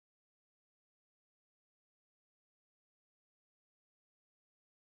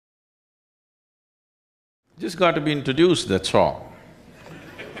Just got to be introduced, that's all.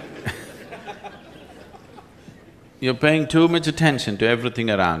 You're paying too much attention to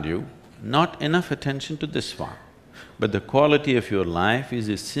everything around you, not enough attention to this one. But the quality of your life is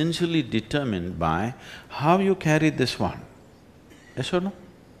essentially determined by how you carry this one. Yes or no?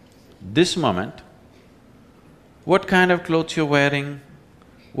 This moment, what kind of clothes you're wearing,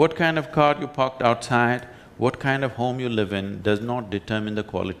 what kind of car you parked outside, what kind of home you live in does not determine the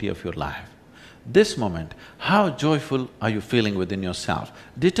quality of your life. This moment, how joyful are you feeling within yourself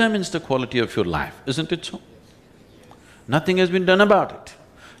determines the quality of your life, isn't it so? Nothing has been done about it.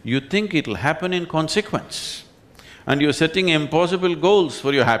 You think it'll happen in consequence, and you're setting impossible goals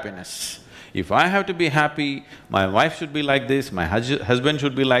for your happiness. If I have to be happy, my wife should be like this, my husband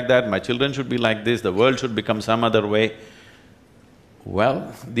should be like that, my children should be like this, the world should become some other way.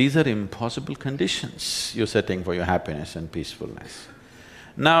 Well, these are impossible conditions you're setting for your happiness and peacefulness.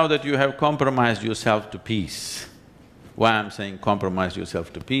 Now that you have compromised yourself to peace, why I'm saying compromise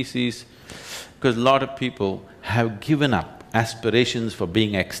yourself to peace is because a lot of people have given up aspirations for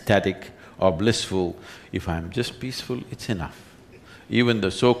being ecstatic or blissful. If I'm just peaceful, it's enough. Even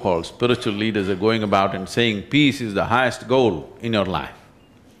the so-called spiritual leaders are going about and saying peace is the highest goal in your life.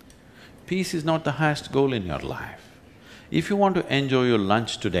 Peace is not the highest goal in your life. If you want to enjoy your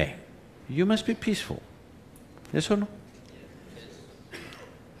lunch today, you must be peaceful. Yes or no?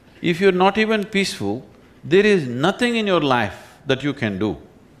 If you're not even peaceful, there is nothing in your life that you can do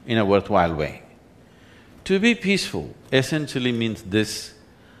in a worthwhile way. To be peaceful essentially means this,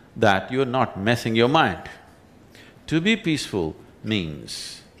 that you're not messing your mind. To be peaceful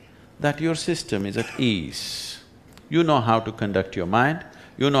means that your system is at ease. You know how to conduct your mind,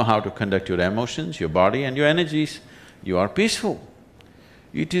 you know how to conduct your emotions, your body and your energies. You are peaceful.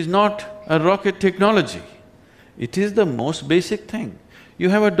 It is not a rocket technology, it is the most basic thing. You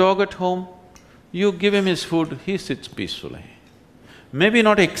have a dog at home, you give him his food, he sits peacefully. Maybe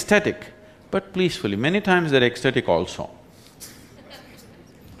not ecstatic, but peacefully. Many times they're ecstatic also.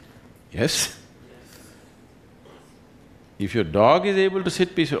 Yes? If your dog is able to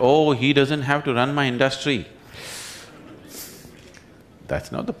sit peacefully, oh, he doesn't have to run my industry.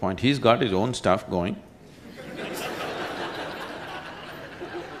 That's not the point, he's got his own stuff going.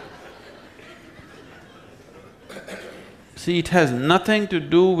 See, it has nothing to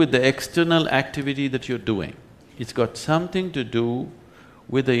do with the external activity that you're doing. It's got something to do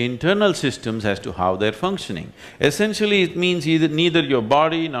with the internal systems as to how they're functioning. Essentially, it means neither your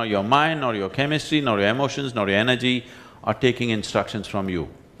body, nor your mind, nor your chemistry, nor your emotions, nor your energy are taking instructions from you.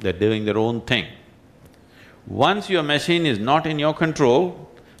 They're doing their own thing. Once your machine is not in your control,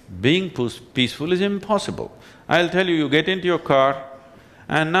 being peaceful is impossible. I'll tell you, you get into your car,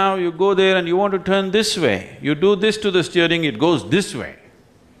 and now you go there and you want to turn this way, you do this to the steering, it goes this way.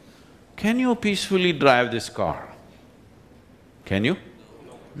 Can you peacefully drive this car? Can you?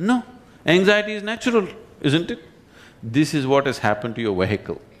 No. Anxiety is natural, isn't it? This is what has happened to your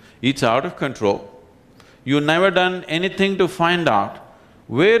vehicle. It's out of control. You've never done anything to find out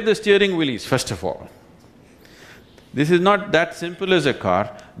where the steering wheel is, first of all. This is not that simple as a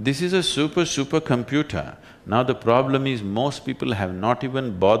car, this is a super computer. Now the problem is most people have not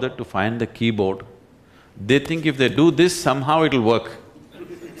even bothered to find the keyboard. They think if they do this, somehow it'll work.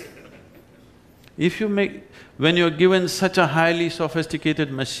 When you're given such a highly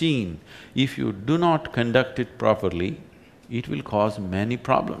sophisticated machine, if you do not conduct it properly, it will cause many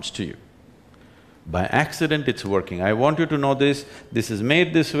problems to you. By accident it's working. I want you to know this is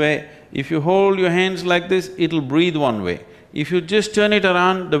made this way. If you hold your hands like this, it'll breathe one way. If you just turn it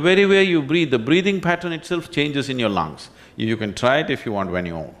around, the very way you breathe, the breathing pattern itself changes in your lungs. You can try it if you want when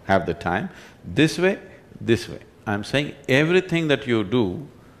you have the time. This way, this way. I'm saying everything that you do,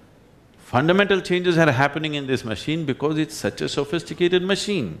 fundamental changes are happening in this machine because it's such a sophisticated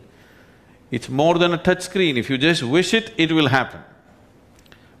machine. It's more than a touch screen. If you just wish it, it will happen.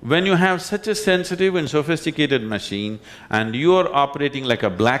 When you have such a sensitive and sophisticated machine and you are operating like a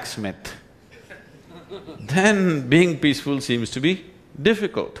blacksmith, then being peaceful seems to be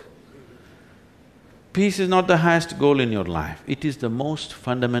difficult. Peace is not the highest goal in your life, it is the most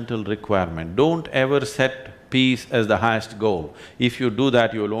fundamental requirement. Don't ever set peace as the highest goal. If you do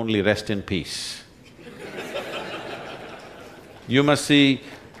that, you will only rest in peace. You must see,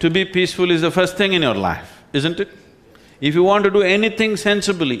 to be peaceful is the first thing in your life, isn't it? If you want to do anything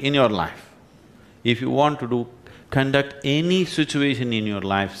sensibly in your life, if you want to conduct any situation in your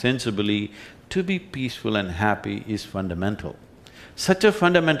life sensibly, to be peaceful and happy is fundamental. Such a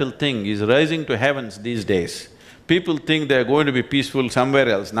fundamental thing is rising to heavens these days. People think they're going to be peaceful somewhere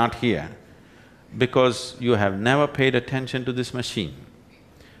else, not here, because you have never paid attention to this machine.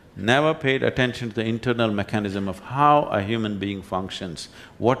 never paid attention to the internal mechanism of how a human being functions,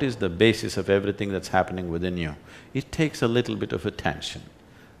 what is the basis of everything that's happening within you. It takes a little bit of attention.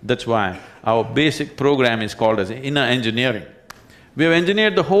 That's why our basic program is called as inner engineering. We have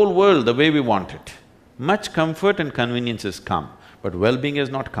engineered the whole world the way we want it. Much comfort and convenience has come, but well-being has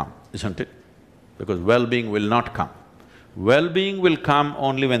not come, isn't it? Because well-being will not come. Well-being will come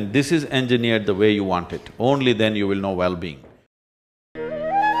only when this is engineered the way you want it. Only then you will know well-being.